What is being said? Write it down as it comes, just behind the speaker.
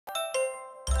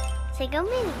Sago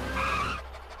Mini.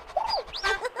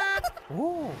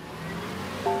 Oh.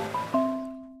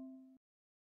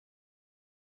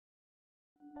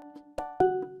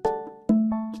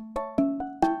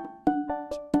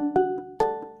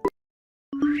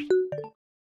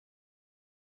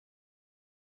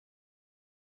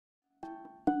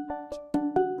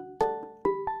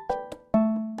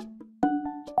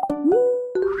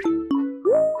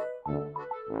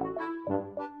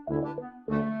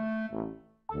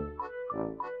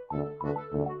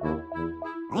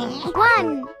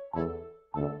 1,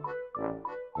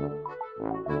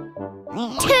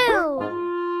 2,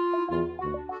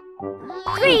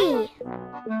 3,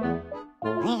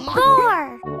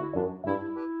 4,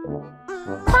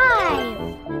 5,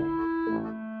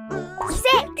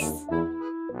 6,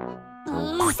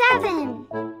 7,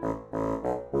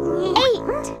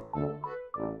 8,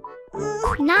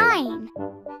 9,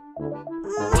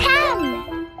 10,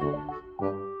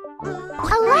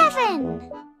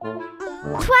 11,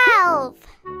 12,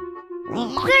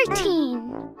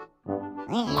 13,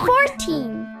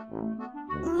 14,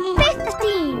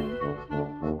 15,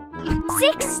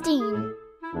 16,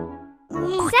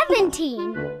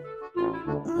 17,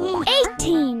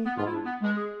 18,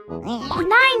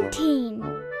 19,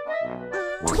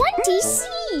 20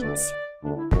 seeds.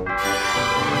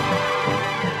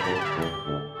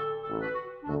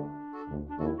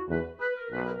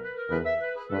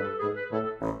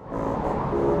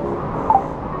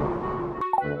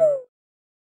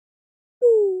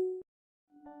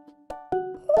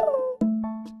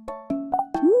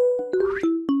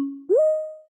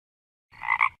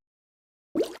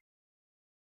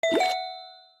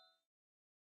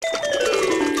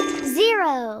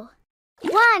 Zero,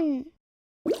 1,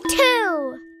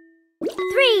 2,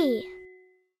 3,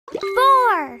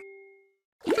 4,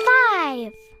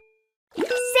 5,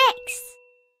 6,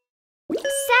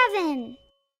 7,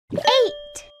 8,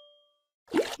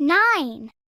 9,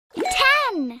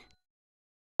 10.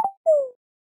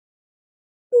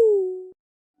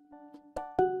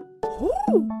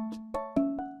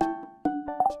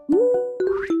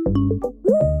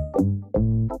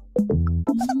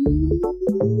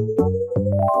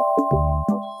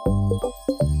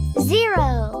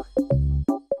 Zero,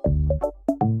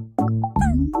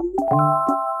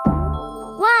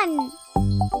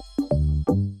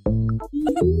 1,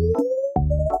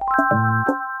 2,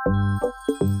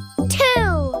 3,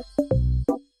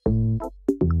 4,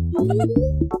 5,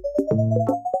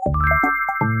 6,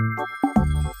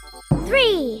 7,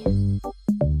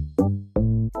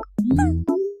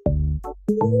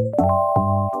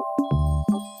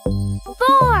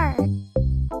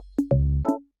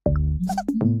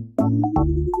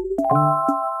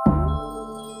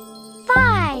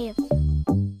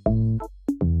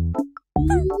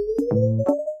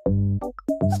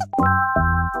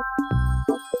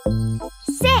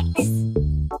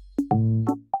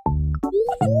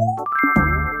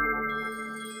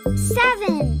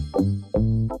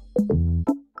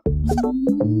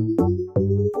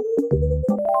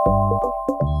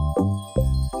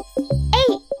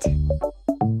 8,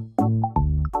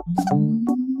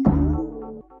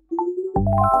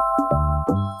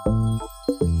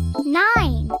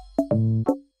 9,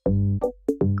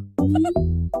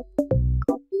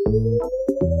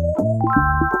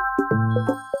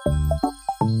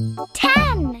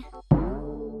 10.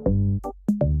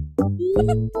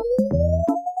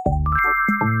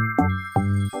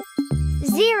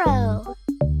 Zero,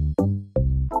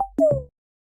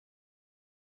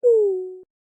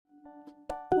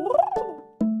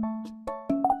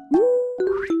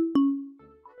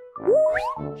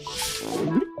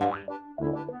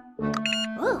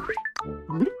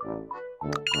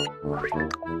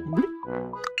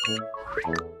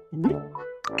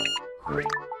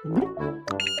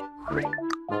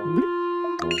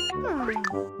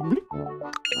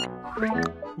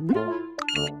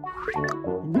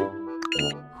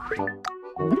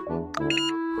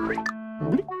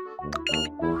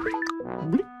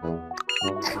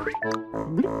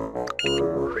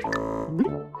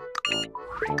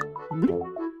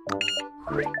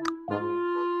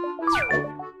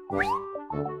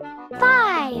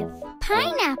 5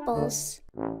 pineapples,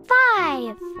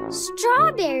 5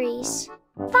 strawberries,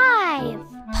 5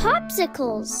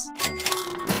 popsicles.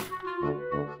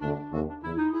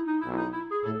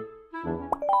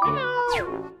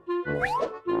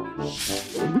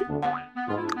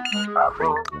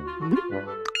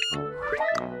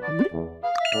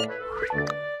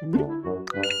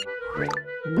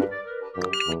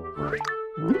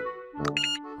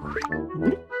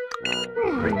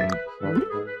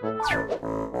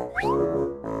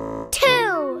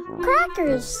 Two,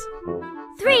 crackers.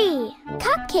 3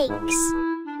 cupcakes.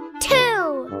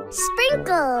 2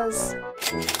 sprinkles.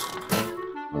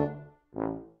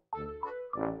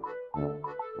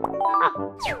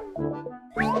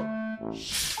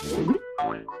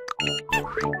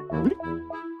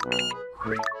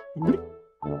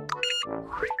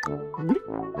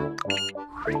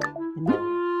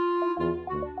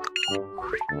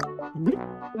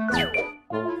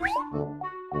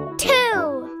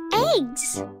 2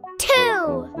 eggs.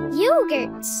 2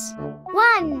 yogurts.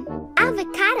 1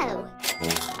 avocado.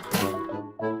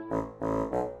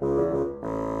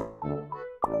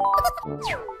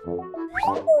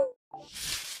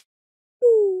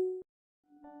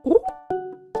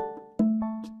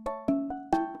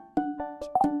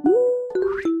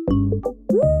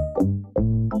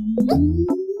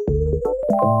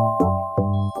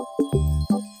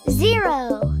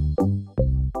 0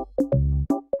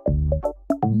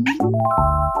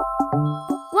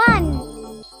 1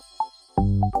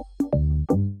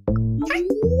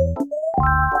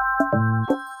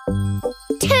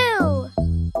 2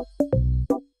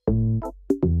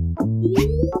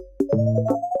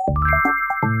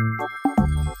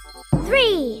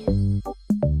 3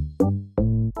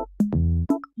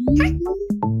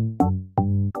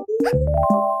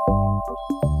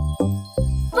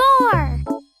 4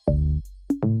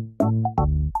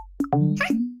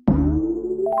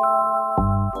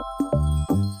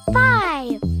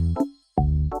 5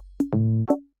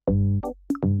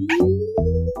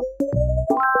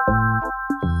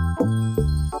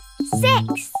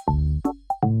 6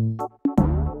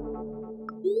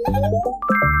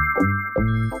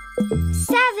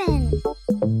 7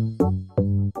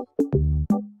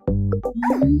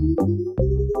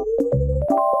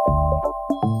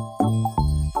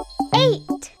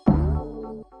 8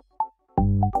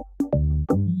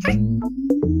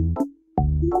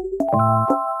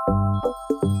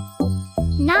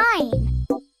 9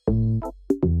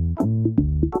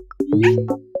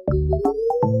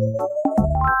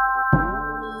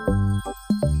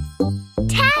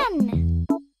 10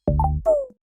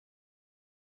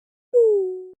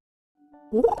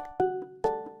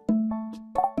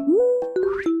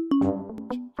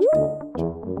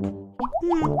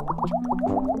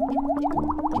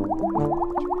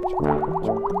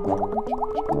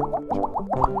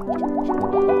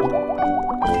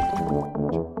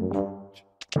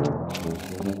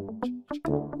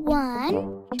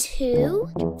 1 2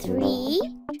 3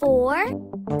 4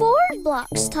 4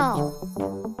 blocks tall.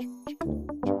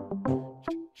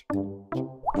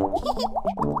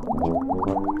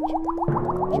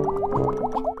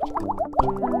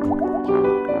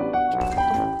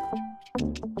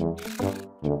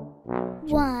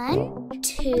 1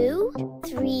 2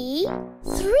 3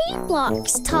 3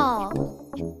 blocks tall.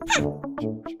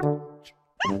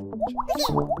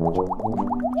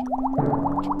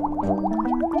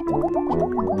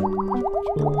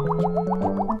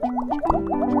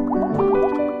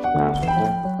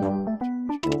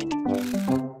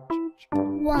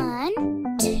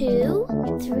 1 2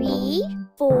 3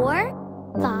 4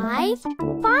 5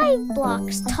 5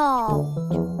 blocks tall.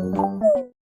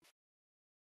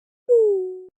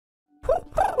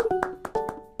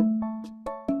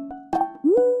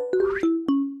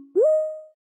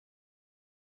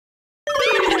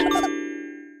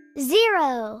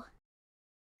 0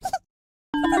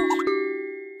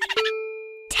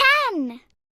 10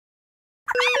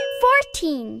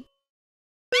 14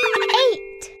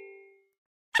 8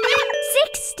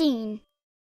 16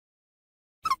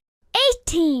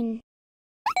 18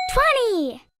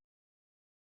 20